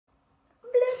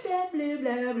blah, blah,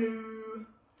 blah, blah.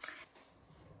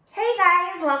 Hey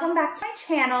guys, welcome back to my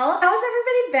channel. How's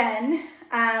everybody been?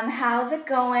 How's it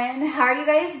going? How are you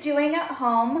guys doing at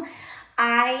home?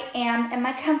 I am in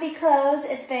my comfy clothes.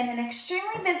 It's been an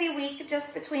extremely busy week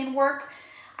just between work.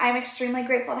 I'm extremely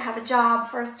grateful to have a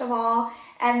job, first of all.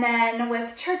 And then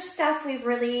with church stuff, we've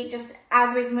really just,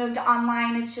 as we've moved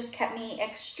online, it's just kept me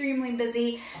extremely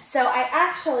busy. So I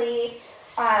actually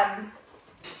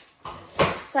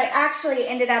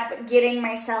ended up getting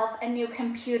myself a new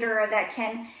computer that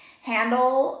can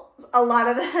handle a lot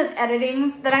of the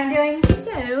editing that I'm doing.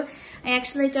 So I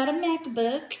actually got a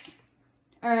MacBook,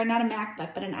 or not a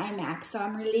MacBook, but an iMac. So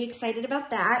I'm really excited about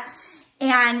that.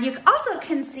 And you also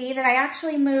can see that I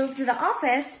actually moved the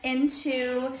office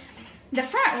into the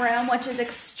front room, which is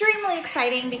extremely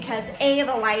exciting because A,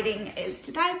 the lighting is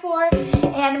to die for,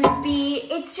 and B,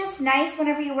 it's just nice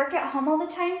whenever you work at home all the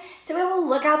time to be able to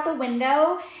look out the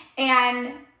window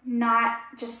and not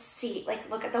just see, like,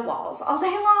 look at the walls all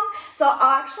day long. So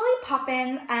I'll actually pop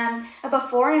in a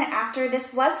before and after.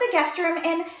 This was the guest room,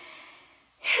 and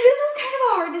this was kind of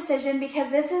a hard decision because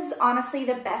this is honestly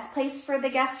the best place for the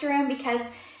guest room because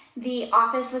the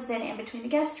office was then in between the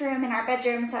guest room and our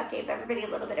bedroom, so it gave everybody a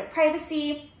little bit of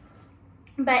privacy.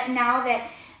 But now that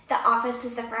the office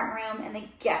is the front room and the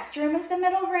guest room is the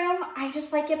middle room, I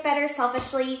just like it better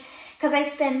selfishly because I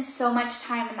spend so much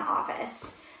time in the office.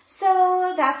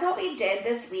 So that's what we did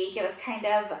this week. It was kind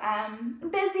of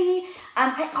busy.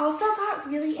 I also got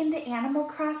really into Animal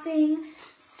Crossing,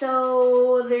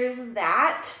 so there's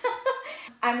that.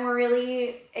 I'm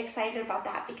really excited about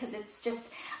that because it's just,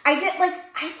 I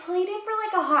played it for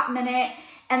like a hot minute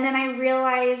and then I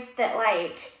realized that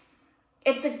like,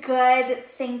 it's a good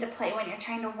thing to play when you're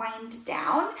trying to wind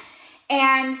down.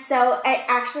 And so it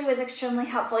actually was extremely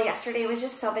helpful. Yesterday was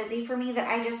just so busy for me that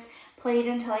I just played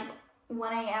until like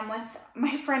 1 a.m. with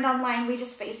my friend online. We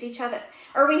just face each other,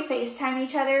 or we FaceTime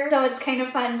each other. So it's kind of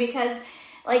fun because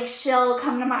like she'll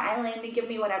come to my island and give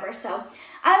me whatever. So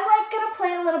I'm like gonna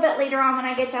play a little bit later on when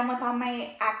I get done with all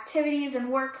my activities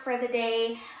and work for the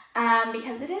day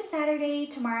because it is Saturday.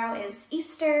 Tomorrow is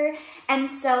Easter. And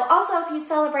so also if you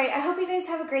celebrate, I hope you guys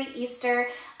have a great Easter.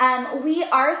 We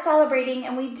are celebrating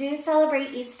and we do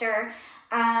celebrate Easter.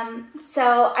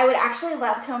 So I would actually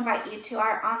love to invite you to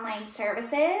our online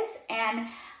services, and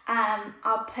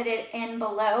I'll put it in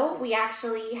below. We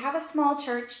actually have a small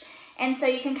church, and so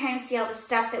you can kind of see all the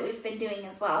stuff that we've been doing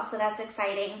as well. So that's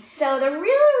exciting. So the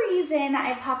real reason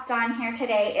I popped on here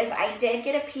today is I did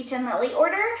get a peach and lily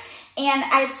order, and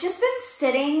it's just been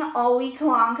sitting all week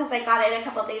long because I got it a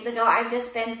couple days ago. I've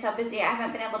just been so busy. I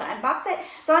haven't been able to unbox it.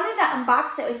 So I wanted to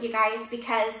unbox it with you guys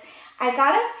because I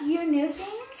got a few new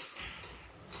things.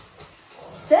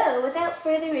 So without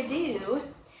further ado,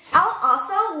 I'll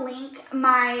also link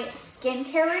my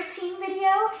skincare routine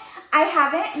video. I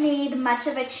haven't made much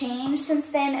of a change since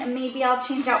then. Maybe I'll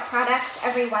change out products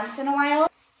every once in a while.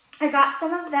 I got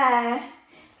some of the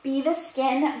Be The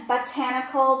Skin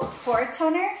Botanical Pore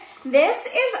Toner. This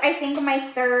is, I think, my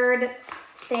third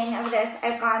thing of this.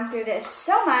 I've gone through this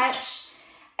so much,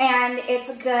 and it's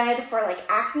good for like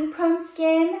acne prone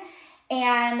skin,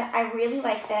 and I really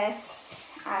like this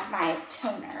as my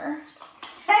toner.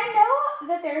 And I know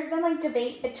that there's been like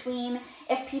debate between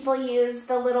if people use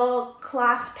the little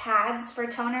cloth pads for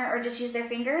toner or just use their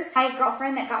fingers. My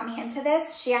girlfriend that got me into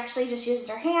this, she actually just uses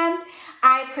her hands.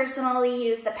 I personally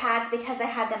use the pads because I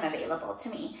had them available to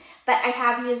me, but I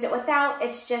have used it without.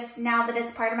 It's just now that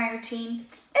it's part of my routine,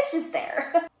 it's just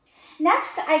there.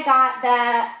 Next, I got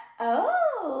the,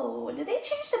 oh, did they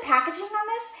change the packaging on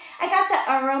this? I got the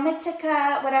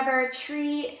Aromatica, whatever,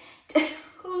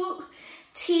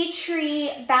 tea tree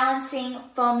balancing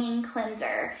foaming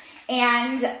cleanser,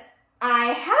 and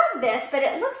I have this, but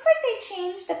it looks like they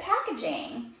changed the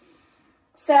packaging.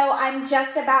 So I'm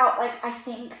just about, like, I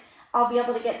think I'll be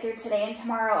able to get through today and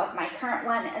tomorrow of my current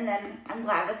one, and then I'm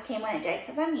glad this came when it did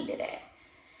because I needed it.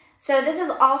 So this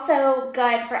is also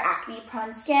good for acne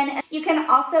prone skin. You can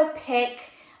also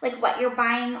pick like what you're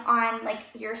buying on like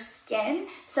your skin.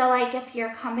 So like if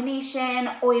you're combination,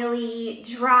 oily,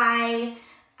 dry,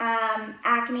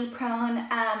 acne prone,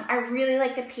 I really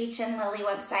like the Peach and Lily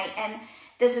website, and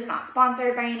this is not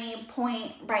sponsored by any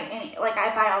point, like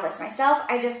I buy all this myself.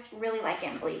 I just really like it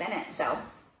and believe in it. So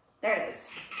there it is.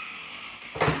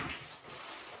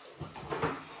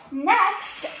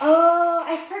 Next, oh,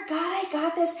 I forgot I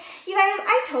got this. You guys,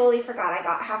 I totally forgot I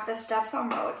got half this stuff, so I'm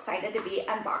real excited to be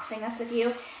unboxing this with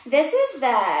you. This is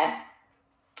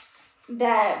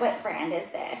what brand is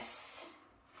this?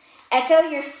 Echo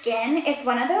Your Skin. It's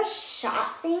one of those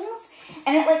shot things,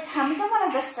 and it like comes in one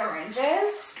of the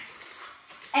syringes.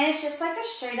 And it's just like a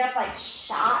straight up like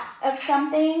shot of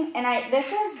something. And this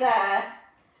is the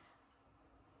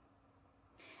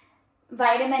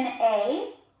vitamin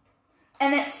A.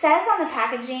 And it says on the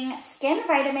packaging, skin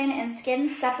vitamin and skin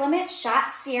supplement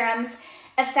shot serums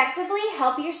effectively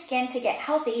help your skin to get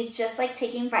healthy, just like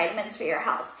taking vitamins for your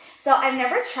health. So I've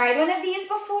never tried one of these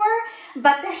before,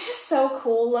 but they're just so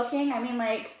cool looking. I mean,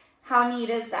 like, how neat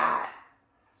is that?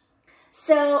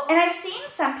 So, and I've seen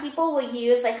some people will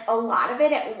use like a lot of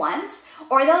it at once,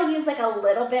 or they'll use like a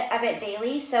little bit of it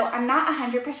daily. So I'm not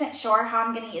 100% sure how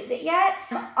I'm gonna use it yet.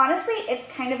 Honestly, it's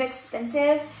kind of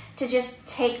expensive to just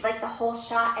take like the whole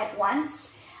shot at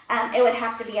once. It would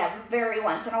have to be a very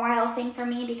once in a while thing for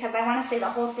me, because I wanna say the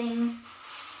whole thing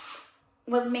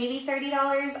was maybe $30.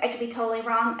 I could be totally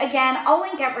wrong. Again, I'll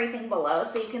link everything below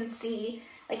so you can see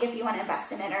like if you wanna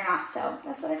invest in it or not. So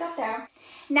that's what I got there.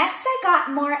 Next, I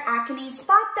got more acne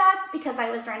spot dots because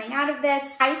I was running out of this.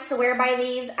 I swear by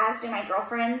these, as do my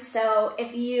girlfriends. So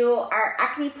if you are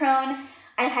acne prone,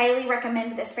 I highly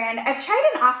recommend this brand. I've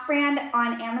tried an off brand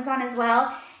on Amazon as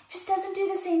well. It just doesn't do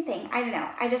the same thing. I don't know.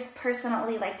 I just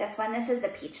personally like this one. This is the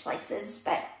Peach Slices,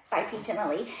 but by Peach and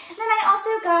Lily. And then I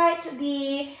also got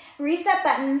the Reset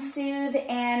Button Soothe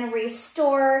and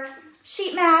Restore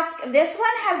Sheet Mask. This one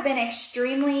has been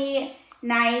extremely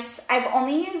nice. I've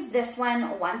only used this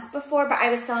one once before, but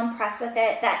I was so impressed with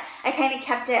it that I kind of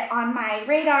kept it on my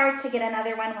radar to get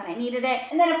another one when I needed it.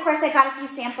 And then of course I got a few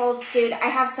samples. Dude, I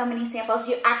have so many samples.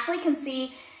 You actually can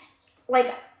see,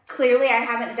 like, clearly I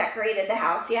haven't decorated the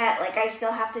house yet. Like, I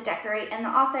still have to decorate in the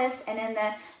office and in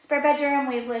the spare bedroom.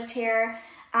 We've lived here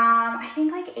I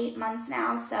think like 8 months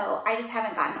now, so I just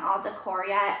haven't gotten all decor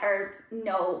yet or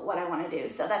know what I want to do,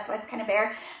 so that's why it's kind of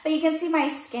bare. But you can see my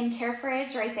skincare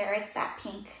fridge right there. It's that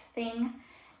pink thing,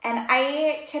 and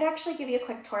I could actually give you a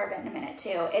quick tour of it in a minute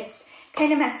too. It's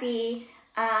kind of messy,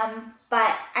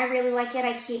 but I really like it.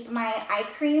 I keep my eye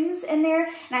creams in there,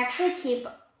 and I actually keep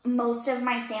most of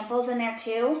my samples in there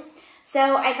too. So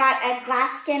I got a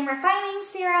Glass Skin Refining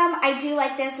Serum. I do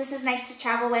like this. This is nice to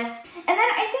travel with. And then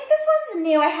I think this one's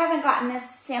new. I haven't gotten this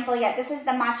sample yet. This is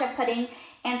the Matcha Pudding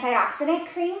Antioxidant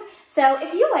Cream. So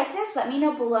if you like this, let me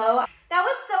know below. That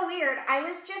was so weird. I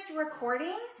was just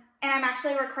recording, and I'm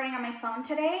actually recording on my phone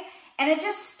today, and it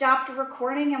just stopped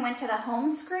recording and went to the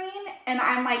home screen, and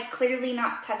I'm like clearly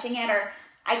not touching it, or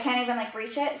I can't even like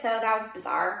reach it. So that was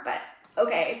bizarre, but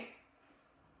okay.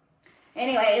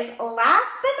 Anyways,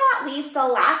 last but not least, the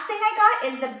last thing I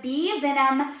got is the Bee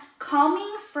Venom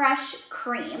Calming Fresh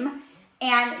Cream.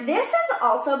 And this has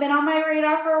also been on my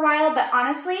radar for a while, but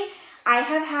honestly, I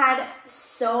have had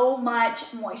so much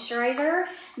moisturizer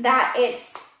that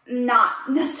it's not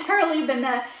necessarily been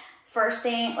the first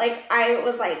thing. Like, I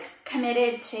was like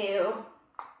committed to,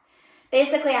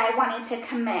 basically I wanted to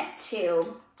commit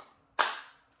to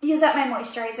use up my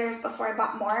moisturizers before I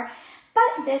bought more.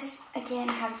 But this, again,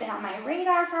 has been on my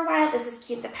radar for a while. This is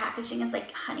cute. The packaging is like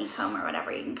honeycomb or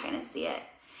whatever. You can kind of see it.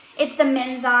 It's the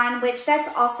Minzon, which that's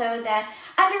also the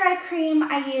under eye cream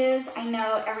I use. I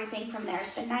know everything from there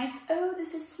has been nice. Oh,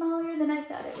 this is smaller than I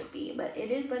thought it would be, but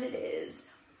it is what it is.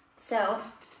 So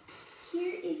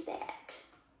here is that.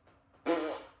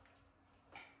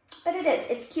 But it is.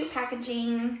 It's cute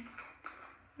packaging.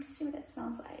 Let's see what it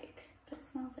smells like. If it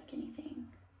smells like anything.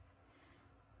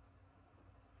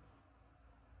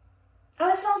 Oh,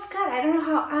 it smells good. I don't know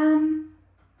how,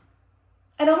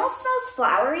 it almost smells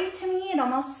flowery to me. It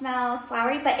almost smells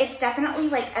flowery, but it's definitely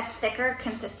like a thicker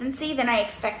consistency than I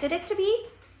expected it to be.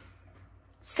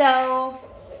 So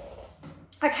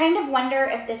I kind of wonder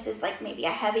if this is like maybe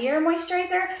a heavier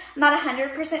moisturizer. I'm not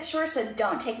 100% sure, so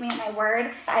don't take me at my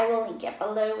word. I will link it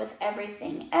below with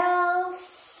everything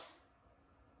else.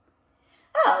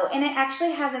 Oh, and it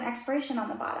actually has an expiration on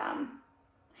the bottom.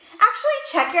 Actually,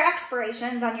 check your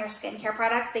expirations on your skincare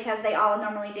products because they all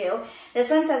normally do. This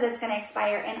one says it's going to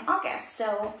expire in August,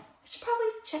 so I should probably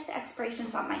check the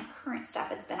expirations on my current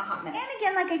stuff. It's been a hot minute. And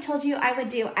again, like I told you I would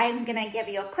do, I'm going to give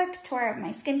you a quick tour of my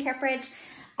skincare fridge.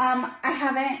 I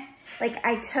haven't, like,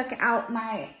 I took out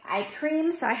my eye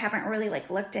cream, so I haven't really,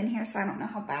 like, looked in here, so I don't know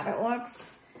how bad it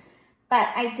looks. But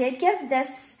I did get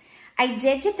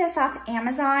this off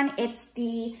Amazon. It's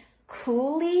the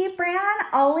Cooley brand.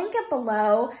 I'll link it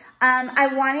below. I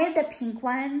wanted the pink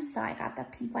one, so I got the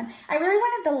pink one. I really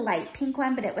wanted the light pink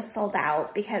one, but it was sold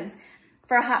out because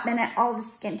for a hot minute, all the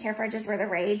skincare fridges were the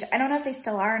rage. I don't know if they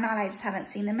still are or not. I just haven't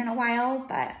seen them in a while,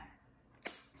 but.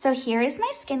 So here is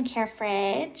my skincare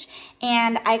fridge,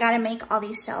 and I gotta make all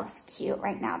these shelves cute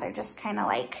right now. They're just kind of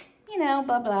like, you know,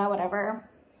 blah, blah, whatever,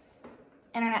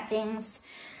 internet things.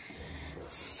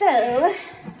 So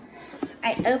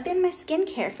I open my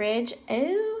skincare fridge.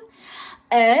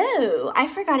 Oh, I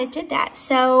forgot it did that.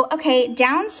 So, okay,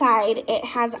 downside, it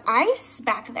has ice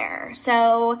back there.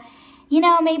 So, you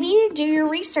know, maybe do your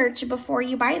research before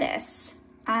you buy this.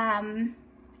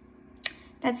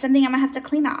 That's something I'm gonna have to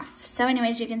clean off. So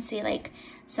anyways, you can see like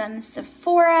some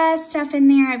Sephora stuff in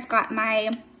there. I've got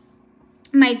my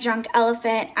Drunk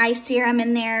Elephant eye serum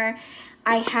in there.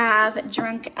 I have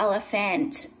Drunk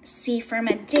Elephant From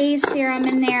a Day serum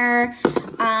in there.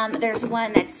 There's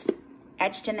one that's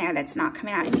etched in there that's not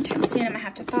coming out anytime soon. I'm gonna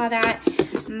have to thaw that.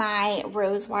 My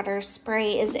rose water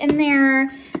spray is in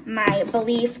there. My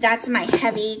Belief, that's my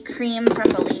heavy cream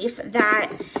from Belief.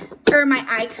 Or my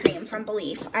eye cream from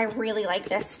Belief. I really like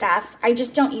this stuff. I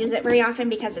just don't use it very often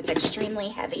because it's extremely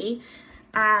heavy.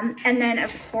 And then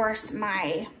of course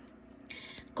my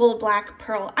Gold Black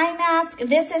Pearl Eye Mask.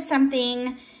 This is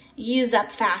something use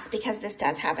up fast because this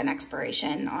does have an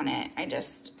expiration on it. I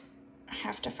just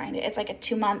have to find it. It's like a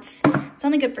 2-month. It's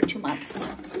only good for 2 months.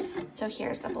 So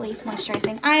here's the Belief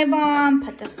Moisturizing Eye Balm.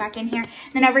 Put this back in here.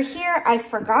 Then over here, I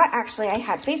forgot, actually, I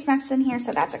had face masks in here,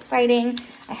 so that's exciting.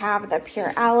 I have the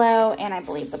Pure Aloe and I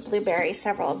believe the Blueberry,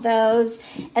 several of those.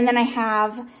 And then I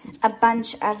have a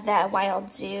bunch of the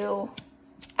Wild Dew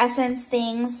essence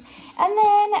things. And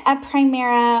then a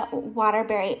Primera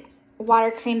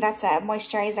water cream. That's a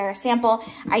moisturizer sample.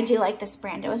 I do like this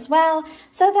brand as well.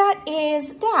 So that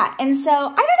is that. And so,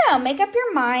 I don't know, make up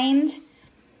your mind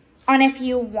on if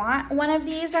you want one of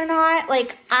these or not.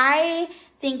 Like, I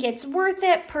think it's worth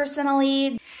it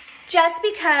personally, just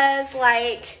because,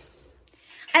 like,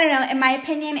 I don't know, in my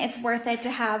opinion, it's worth it to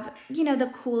have, you know, the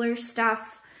cooler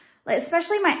stuff. Like,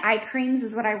 especially my eye creams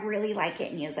is what I really like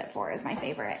it and use it for, is my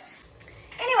favorite.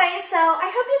 Anyway, so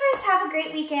I hope you guys have a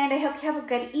great weekend. I hope you have a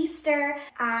good Easter.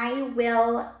 I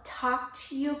will talk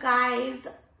to you guys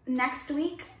next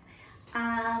week.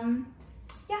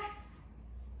 Yeah.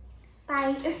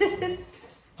 Bye.